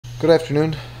Good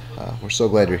afternoon. We're so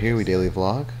glad you're here. We daily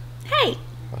vlog. Hey!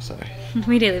 Oh, sorry.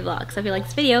 We daily vlog. So if you like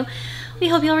this video, we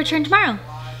hope you'll return tomorrow.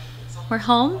 We're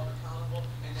home.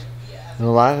 And a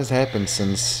lot has happened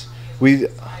since we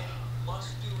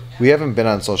haven't been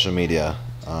on social media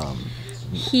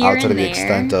Here outside and of the there.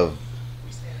 extent of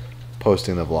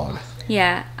posting the vlog.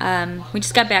 Yeah, we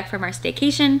just got back from our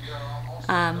staycation.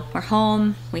 We're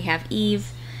home. We have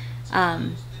Eve.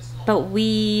 But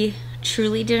we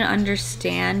truly didn't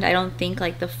understand, I don't think,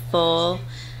 like the full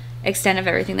extent of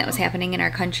everything that was happening in our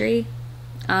country.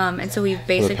 And so we've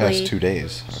basically... For the past 2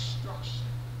 days.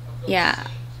 Yeah.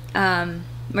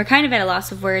 We're kind of at a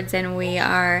loss of words, and we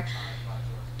are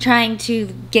trying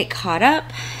to get caught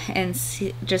up and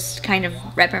just kind of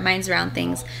wrap our minds around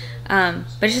things. But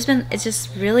it's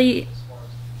just really,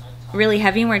 really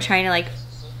heavy, and we're trying to like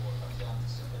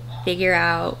figure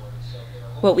out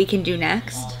what we can do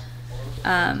next.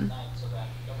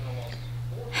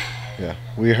 Yeah,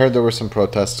 we heard there were some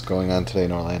protests going on today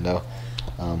in Orlando.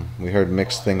 We heard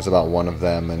mixed things about one of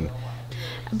them,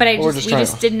 but we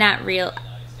just did not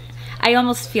I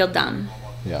almost feel dumb.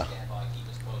 Yeah.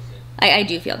 I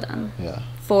do feel dumb. Yeah.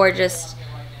 For just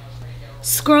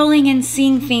scrolling and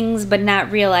seeing things, but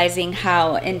not realizing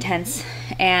how intense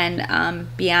and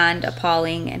beyond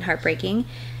appalling and heartbreaking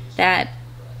that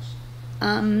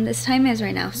this time is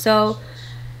right now. So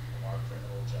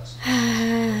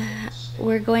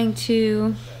we're going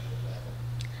to,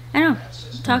 I don't know,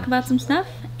 talk about some stuff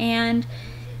and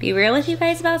be real with you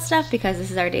guys about stuff, because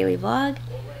this is our daily vlog.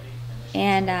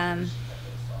 And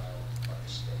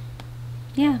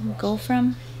yeah, go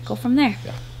from there.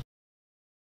 Yeah.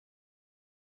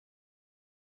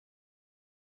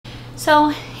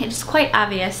 So it's quite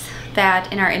obvious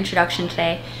that in our introduction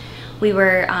today, we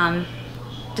were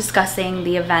discussing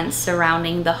the events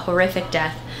surrounding the horrific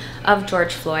death of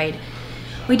George Floyd.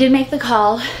 We did make the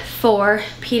call for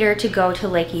Peter to go to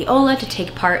Lake Eola to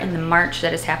take part in the march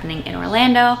that is happening in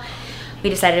Orlando. We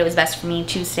decided it was best for me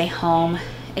to stay home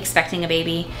expecting a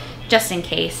baby just in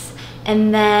case.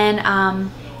 And then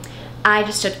I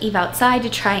just took Eve outside to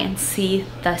try and see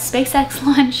the SpaceX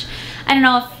launch. I don't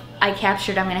know if I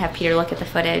captured, I'm gonna have Peter look at the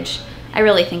footage. I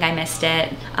really think I missed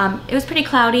it. It was pretty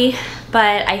cloudy,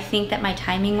 but I think that my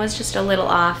timing was just a little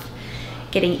off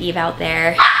getting Eve out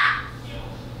there.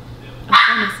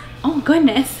 Oh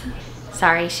goodness.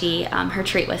 Sorry, her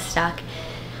treat was stuck.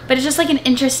 But it's just like an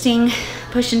interesting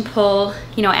push and pull,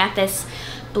 you know, at this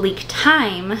bleak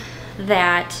time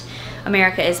that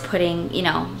America is putting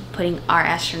our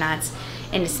astronauts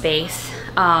into space,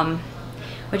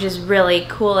 which is really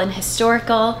cool and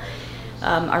historical,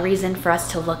 a reason for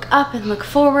us to look up and look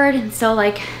forward. And so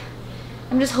like,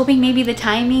 I'm just hoping maybe the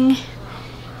timing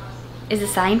is a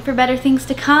sign for better things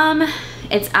to come.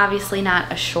 It's obviously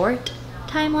not a short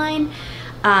timeline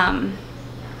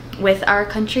with our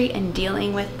country and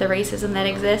dealing with the racism that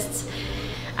exists.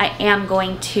 I am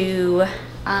going to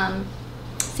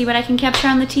see what I can capture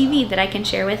on the TV that I can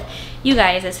share with you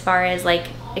guys as far as like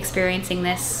experiencing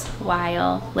this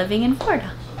while living in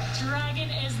Florida. Dragon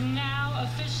is now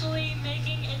officially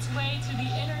making its way to the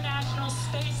International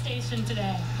Space Station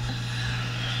today.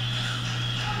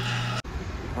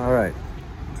 All right.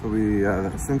 So we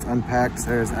since unpacked,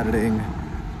 Sarah's editing.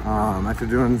 After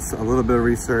doing a little bit of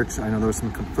research, I know there were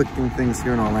some conflicting things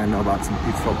here in Orlando about some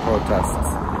peaceful protests.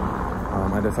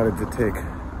 I decided to take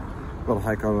a little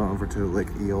hike over to Lake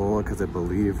Eola because I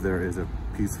believe there is a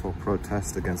peaceful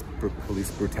protest against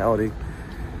police brutality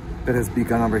that has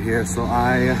begun over here. So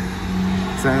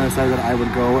Sarah decided that I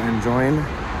would go and join,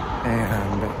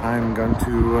 and I'm going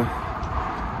to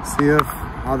see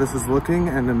how this is looking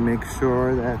and to make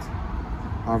sure that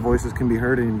our voices can be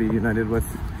heard and be united with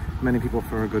many people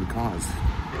for a good cause.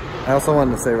 I also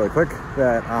wanted to say really quick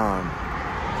that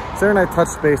Sarah and I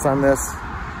touched base on this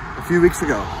a few weeks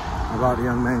ago about a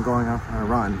young man going out on a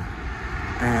run.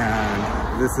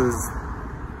 And this is,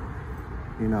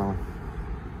 you know,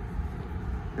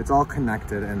 it's all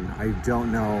connected, and I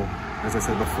don't know, as I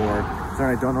said before,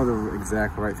 Sarah and I don't know the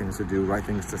exact right things to do, right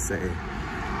things to say.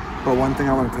 But one thing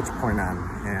I want to touch a point on,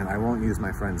 and I won't use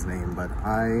my friend's name, but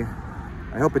I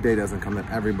hope a day doesn't come that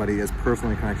everybody is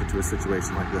personally connected to a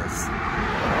situation like this.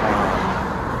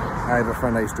 I have a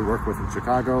friend I used to work with in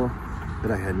Chicago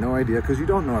that I had no idea, because you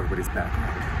don't know everybody's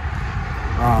background,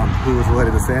 who was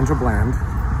related to Sandra Bland.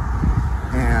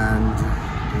 And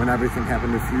when everything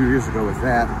happened a few years ago with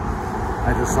that,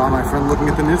 I just saw my friend looking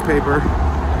at the newspaper,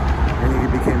 and he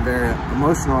became very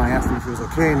emotional. I asked him if he was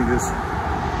okay, and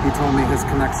he told me his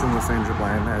connection with Sandra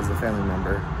Bland as a family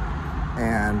member.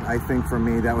 And I think for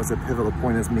me, that was a pivotal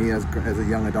point as a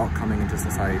young adult coming into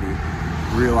society,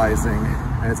 realizing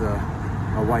as a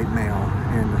a white male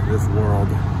in this world.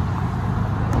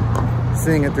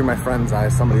 Seeing it through my friend's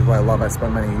eyes, somebody who I love, I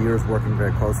spent many years working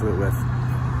very closely with,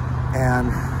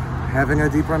 and having a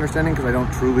deeper understanding, because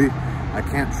I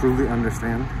can't truly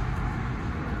understand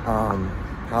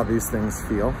how these things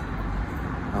feel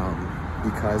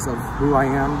because of who I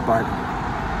am. But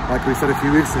like we said a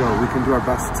few weeks ago, we can do our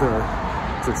best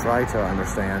to try to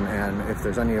understand, and if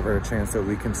there's any ever a chance that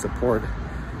we can support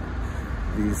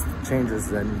these changes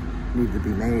that need to be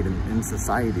made in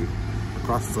society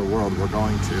across the world, we're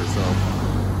going to. So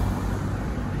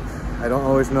I don't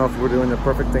always know if we're doing the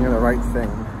perfect thing or the right thing,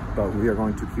 but we are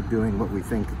going to keep doing what we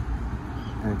think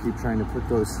and keep trying to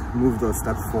move those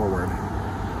steps forward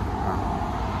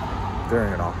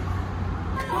during it all.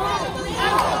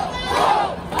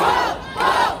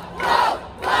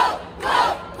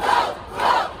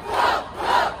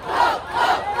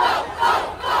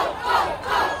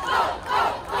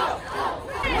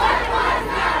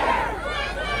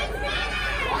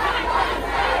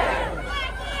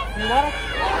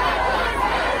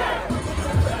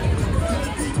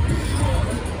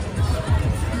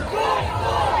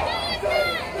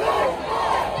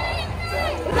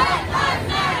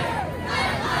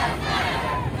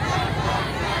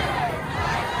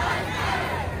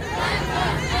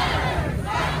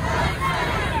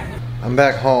 I'm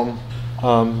back home.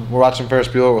 We're watching Ferris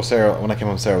Bueller. When I came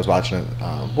home, Sarah was watching it.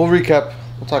 We'll recap.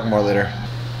 We'll talk more later.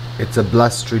 It's a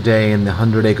blustery day in the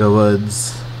 100-acre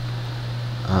woods.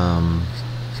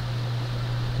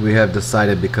 We have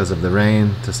decided, because of the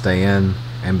rain, to stay in,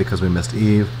 and because we missed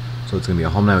Eve. So it's gonna be a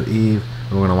home night with Eve,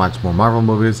 and we're gonna watch more Marvel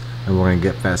movies, and we're gonna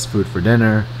get fast food for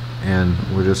dinner, and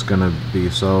we're just gonna be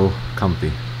so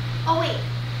comfy. Oh wait.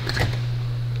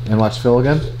 And watch Phil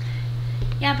again?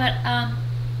 Yeah, but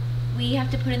we have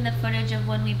to put in the footage of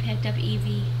when we picked up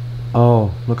Evie.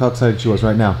 Oh, look how excited she was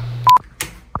right now.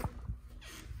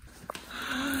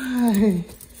 Hi,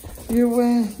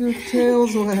 your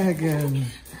tail's wagging.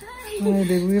 Hi,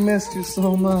 baby, we missed you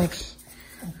so much.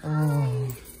 Oh,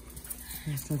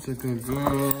 you're such a good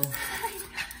girl.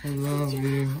 I love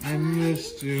you. I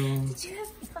missed you. Did you have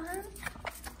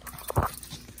fun?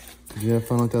 Did you have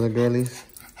fun with the other girlies?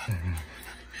 Hi,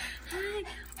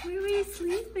 where were you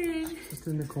sleeping? Just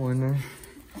in the corner.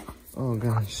 Oh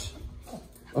gosh.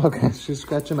 Okay, she's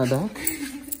scratching my back.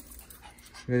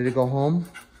 Ready to go home?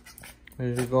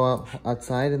 Ready to go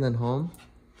outside and then home?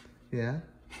 Yeah?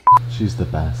 She's the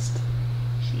best.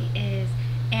 She is.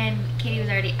 And Katie was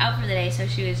already out for the day, so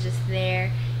she was just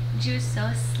there. And she was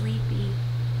so sleepy.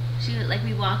 She was like,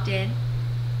 we walked in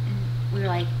and we were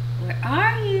like, where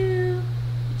are you?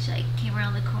 And she like came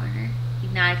around the corner,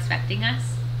 not expecting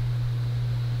us.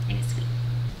 And it's sweet.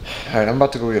 All right, I'm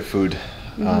about to go get food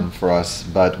for us,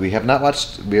 but we have not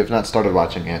started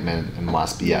watching Ant-Man and the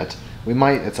Wasp yet. We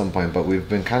might at some point, but we've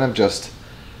been kind of just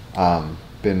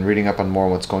been reading up on more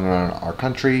what's going on in our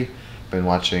country, been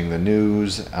watching the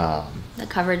news. The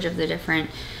coverage of the different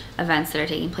events that are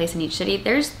taking place in each city.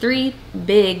 There's 3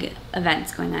 big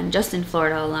events going on just in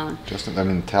Florida alone.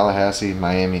 Tallahassee,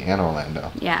 Miami, and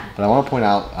Orlando. Yeah. But I want to point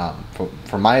out,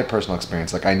 from my personal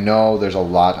experience, like I know there's a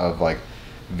lot of like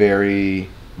very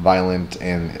violent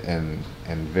and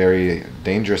very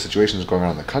dangerous situations going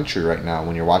on in the country right now.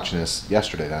 When you're watching this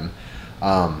yesterday, then,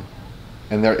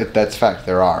 and that's fact,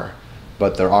 there are,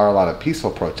 but there are a lot of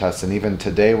peaceful protests. And even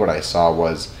today, what I saw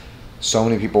was so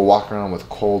many people walking around with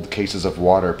cold cases of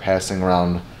water, passing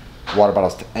around water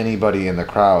bottles to anybody in the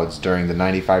crowds during the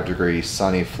 95-degree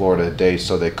sunny Florida day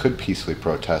so they could peacefully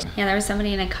protest. Yeah, there was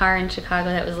somebody in a car in Chicago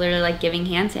that was literally like giving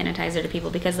hand sanitizer to people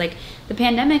because like the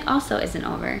pandemic also isn't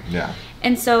over. Yeah.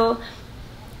 And so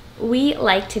we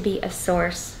like to be a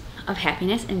source of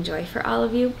happiness and joy for all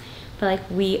of you, but like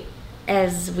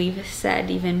as we've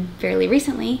said even fairly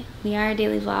recently, we are a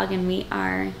daily vlog and we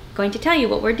are going to tell you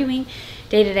what we're doing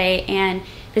day to day, and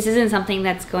this isn't something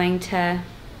that's going to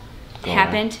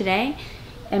happen today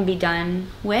and be done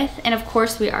with. And of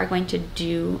course we are going to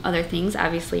do other things.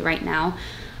 Obviously right now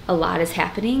a lot is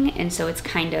happening, and so it's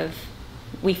kind of,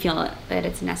 we feel that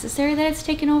it's necessary that it's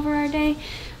taken over our day,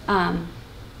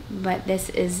 but this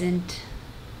isn't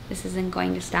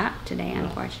going to stop today,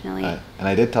 unfortunately. And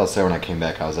I did tell Sarah when I came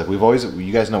back, I was like,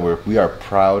 you guys know we are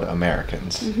proud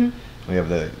Americans. We have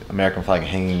the American flag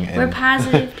hanging. And we're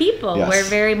positive people. Yes. We're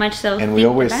very much so. And we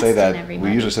always say that,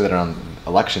 we usually say that on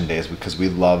election days because we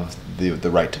love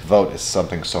the right to vote is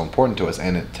something so important to us.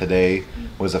 And today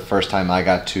was the first time I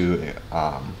got to,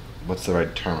 what's the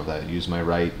right term of that? Use my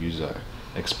right, not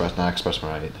express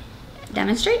my right.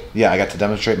 Demonstrate? Yeah, I got to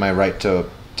demonstrate my right to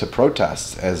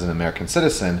protest as an American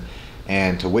citizen,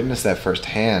 and to witness that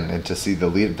firsthand, and to see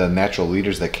the natural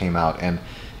leaders that came out. And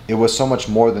it was so much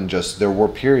more than just, there were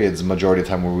periods, the majority of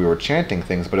the time, where we were chanting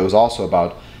things, but it was also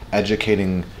about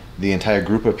educating the entire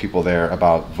group of people there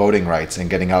about voting rights and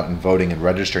getting out and voting and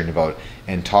registering to vote,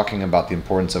 and talking about the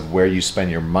importance of where you spend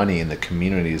your money in the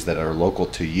communities that are local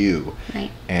to you,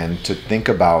 Right. and to think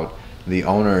about the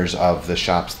owners of the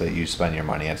shops that you spend your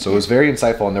money at. So it was very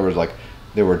insightful, and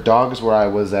there were dogs where I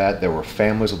was at, there were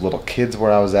families with little kids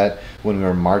where I was at when we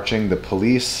were marching, the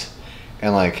police,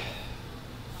 and like,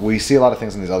 we see a lot of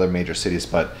things in these other major cities,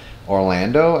 but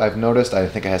Orlando, I've noticed, I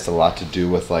think it has a lot to do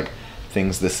with like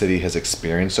things the city has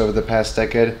experienced over the past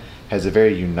decade, has a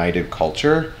very united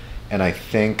culture, and I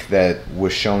think that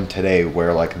was shown today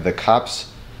where like the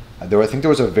cops, I think there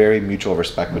was a very mutual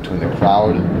respect between the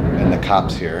crowd and the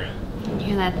cops here. Can you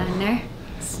hear that thunder?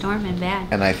 It's storming bad.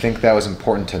 And I think that was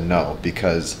important to know,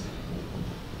 because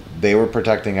they were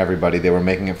protecting everybody, they were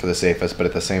making it for the safest, but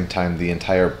at the same time the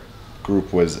entire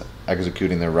group was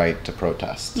executing their right to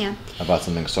protest about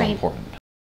something so important.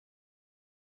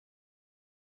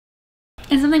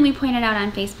 And something we pointed out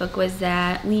on Facebook was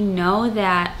that we know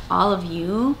that all of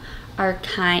you are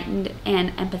kind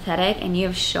and empathetic, and you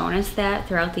have shown us that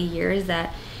throughout the years,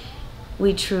 that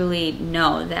we truly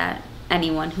know that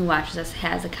anyone who watches us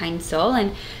has a kind soul,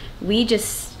 and we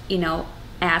just, you know,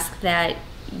 ask that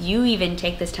you even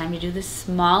take this time to do the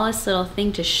smallest little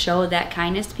thing to show that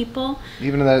kindness to people.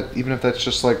 Even if that's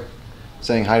just like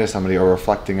saying hi to somebody or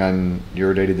reflecting on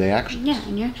your day-to-day actions. Yeah,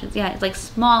 on your actions. Yeah, it's like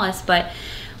smallest, but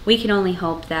we can only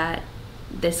hope that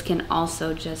this can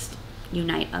also just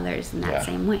unite others in that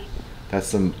same way. It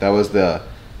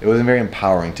was very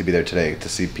empowering to be there today, to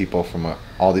see people from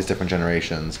all these different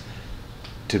generations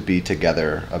to be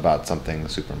together about something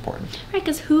super important. Right,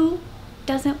 because who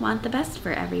doesn't want the best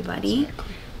for everybody?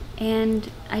 Exactly. And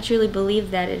I truly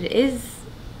believe that it is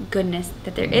goodness,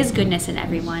 that there is goodness in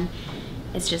everyone.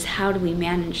 It's just, how do we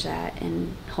manage that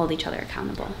and hold each other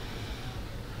accountable?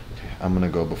 Okay, I'm gonna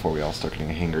go before we all start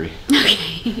getting hangry.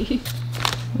 Okay.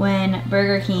 When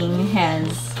Burger King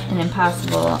has an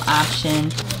impossible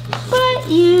option, but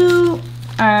you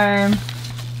are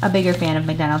a bigger fan of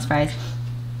McDonald's fries,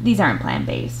 these aren't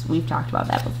plant-based. We've talked about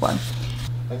that before.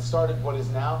 It started what is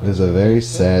now It is a very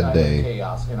sad day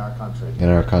chaos in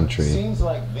our country. Scenes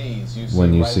like these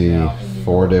when you right see now in New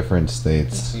 4 York, different in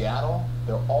states, Seattle,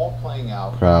 they're all playing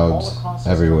out crowds all across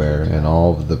this everywhere, country. and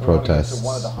all of the We're running into protests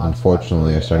one of the hot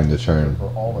unfortunately are spots starting to turn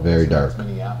for all of very us, dark. that's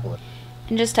Minneapolis.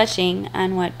 And just touching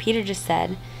on what Peter just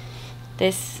said,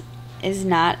 this is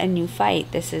not a new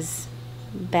fight. This has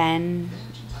been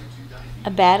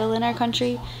a battle in our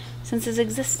country since its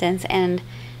existence, and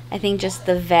I think just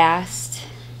the vast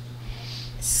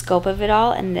scope of it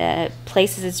all and the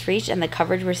places it's reached and the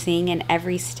coverage we're seeing in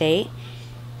every state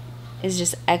is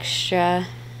just extra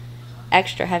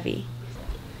heavy.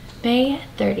 May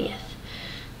 30th.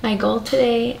 My goal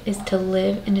today is to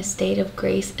live in a state of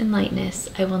grace and lightness.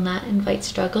 I will not invite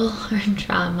struggle or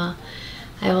drama.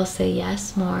 I will say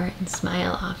yes more and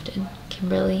smile often.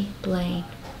 Kimberly Blaine.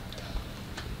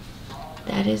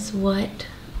 That is what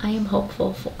I am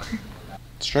hopeful for.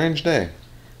 Strange day.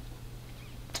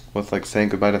 With like saying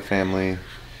goodbye to family,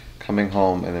 coming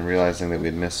home, and then realizing that we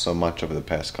had missed so much over the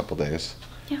past couple days.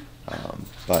 Yeah.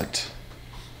 But,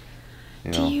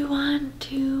 you know. Do you want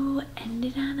to end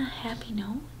it on a happy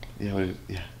note? Yeah, Do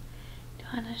you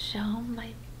want to show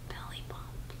my belly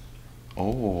bump?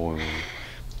 Oh.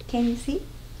 Can you see?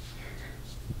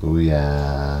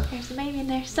 Booyah. There's a baby in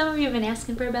there. Some of you have been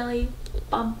asking for a belly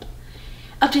bump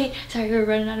update. Sorry, we're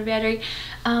running out of battery.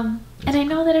 And I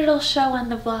know that it'll show on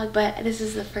the vlog, but this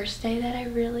is the first day that I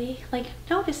really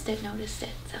noticed it.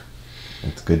 So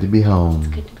It's good to be home.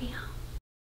 it's good to be home.